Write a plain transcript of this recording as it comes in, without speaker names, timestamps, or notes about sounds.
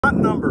Lot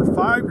number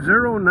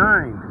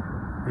 509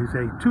 is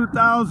a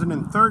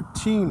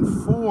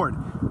 2013 Ford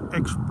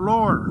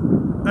Explorer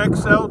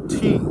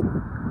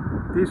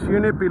XLT. This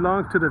unit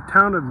belongs to the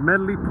Town of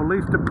Medley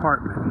Police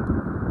Department.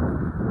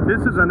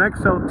 This is an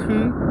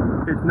XLT.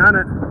 It's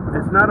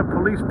not a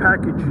police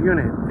package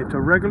unit. It's a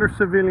regular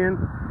civilian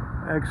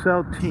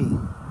XLT.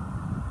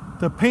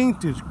 The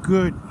paint is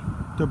good.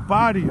 The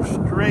body is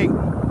straight.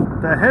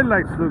 The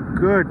headlights look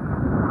good.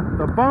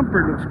 The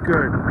bumper looks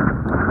good.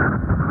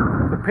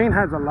 The paint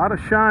has a lot of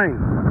shine.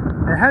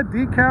 It had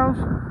decals,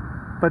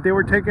 but they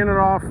were taking it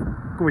off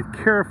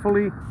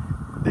carefully.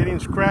 They didn't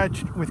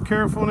scratch with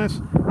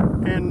carefulness,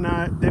 and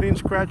they didn't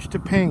scratch the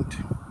paint.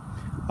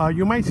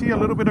 You might see a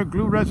little bit of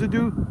glue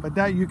residue, but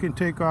that you can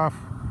take off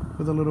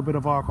with a little bit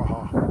of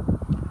alcohol.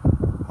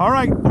 All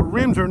right, the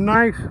rims are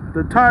nice.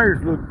 The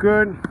tires look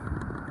good.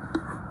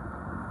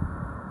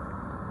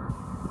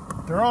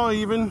 They're all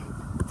even,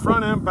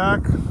 front and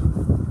back.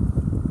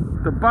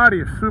 The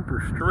body is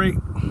super straight.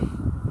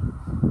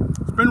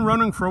 It's been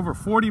running for over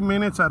 40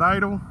 minutes at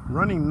idle,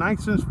 running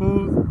nice and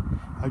smooth.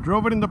 I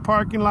drove it in the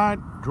parking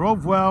lot,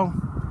 drove well.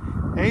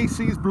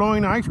 AC is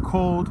blowing ice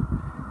cold.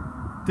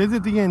 This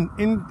is the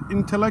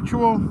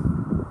intellectual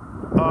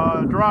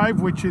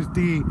drive, which is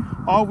the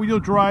all-wheel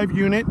drive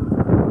unit.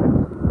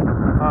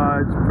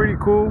 It's pretty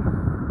cool.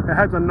 It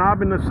has a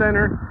knob in the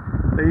center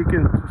that you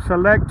can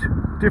select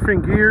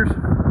different gears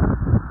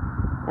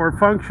or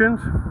functions.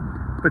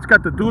 But it's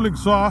got the dual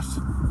exhaust.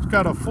 It's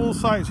got a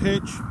full-size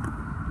hitch.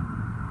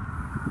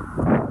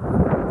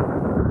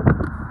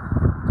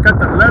 It's got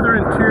the leather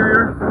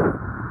interior.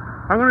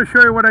 I'm going to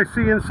show you what I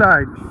see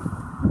inside.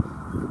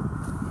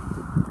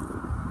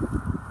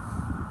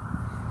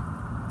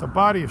 The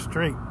body is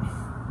straight.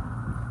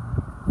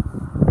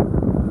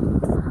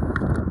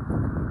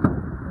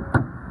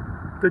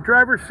 The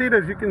driver's seat,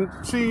 as you can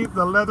see,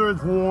 the leather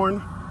is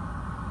worn,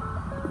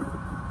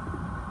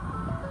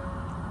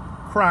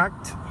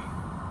 cracked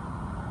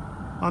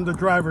on the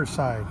driver's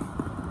side.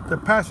 The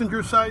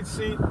passenger side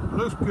seat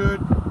looks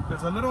good.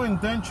 There's a little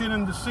indentation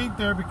in the seat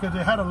there because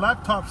it had a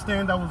laptop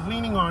stand that was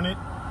leaning on it,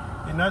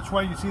 and that's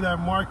why you see that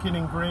marking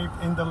engraved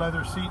in the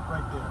leather seat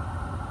right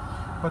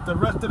there. But the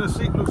rest of the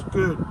seat looks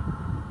good.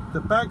 The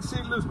back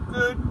seat looks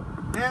good,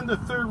 and the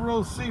third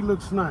row seat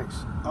looks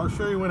nice. I'll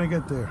show you when I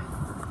get there.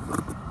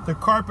 The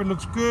carpet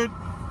looks good.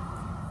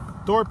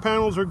 Door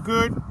panels are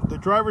good. The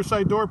driver's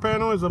side door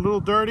panel is a little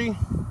dirty.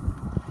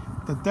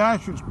 The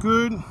dash is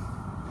good.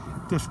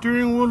 The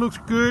steering wheel looks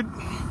good.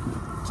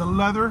 It's a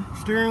leather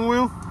steering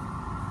wheel.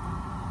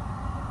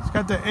 It's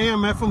got the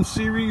AM/FM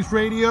series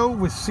radio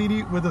with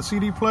a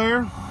CD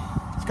player.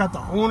 It's got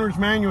the owner's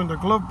manual in the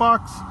glove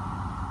box.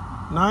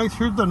 Nice.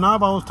 Here's the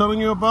knob I was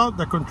telling you about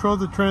that controls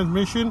the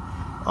transmission.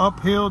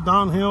 Uphill,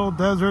 downhill,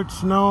 desert,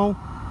 snow,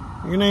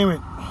 you name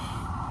it.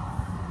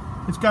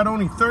 It's got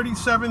only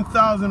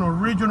 37,000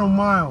 original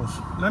miles.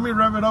 Let me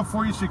rev it up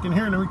for you so you can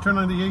hear it. Let me turn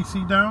on the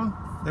AC down.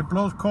 It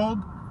blows cold.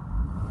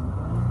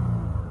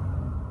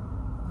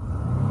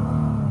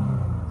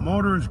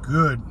 Motor is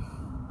good.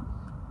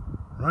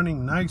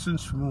 Running nice and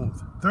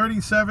smooth.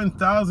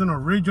 37,000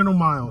 original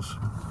miles.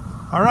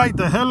 All right,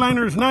 the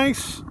headliner is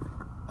nice.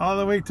 All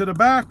the way to the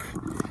back.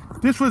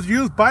 This was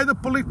used by the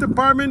police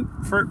department,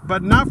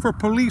 but not for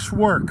police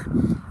work.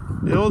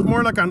 It was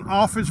more like an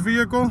office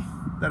vehicle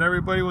that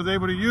everybody was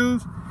able to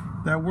use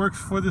that works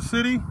for the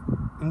city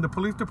in the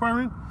police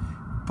department,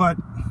 but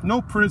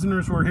no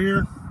prisoners were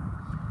here.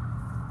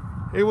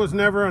 It was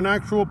never an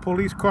actual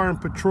police car and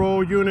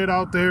patrol unit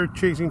out there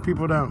chasing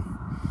people down.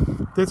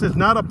 This is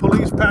not a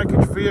police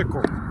package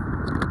vehicle.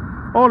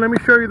 Oh, let me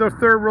show you the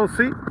third row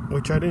seat,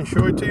 which I didn't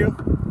show it to you.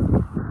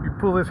 You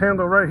pull this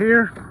handle right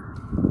here,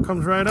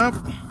 comes right up.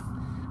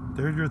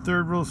 There's your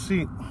third row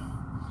seat.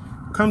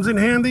 Comes in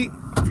handy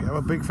if you have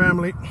a big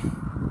family.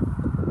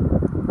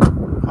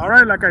 All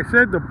right, like I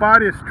said, the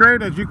body is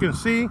straight, as you can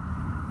see. It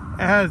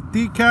has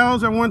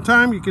decals at one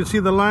time. You can see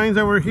the lines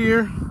that were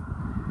here.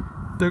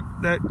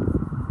 That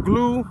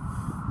glue.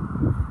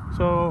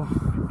 So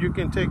you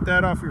can take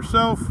that off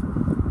yourself.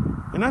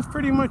 And that's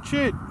pretty much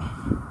it.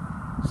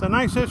 It's a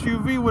nice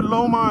SUV with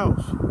low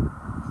miles.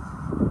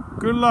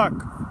 Good luck.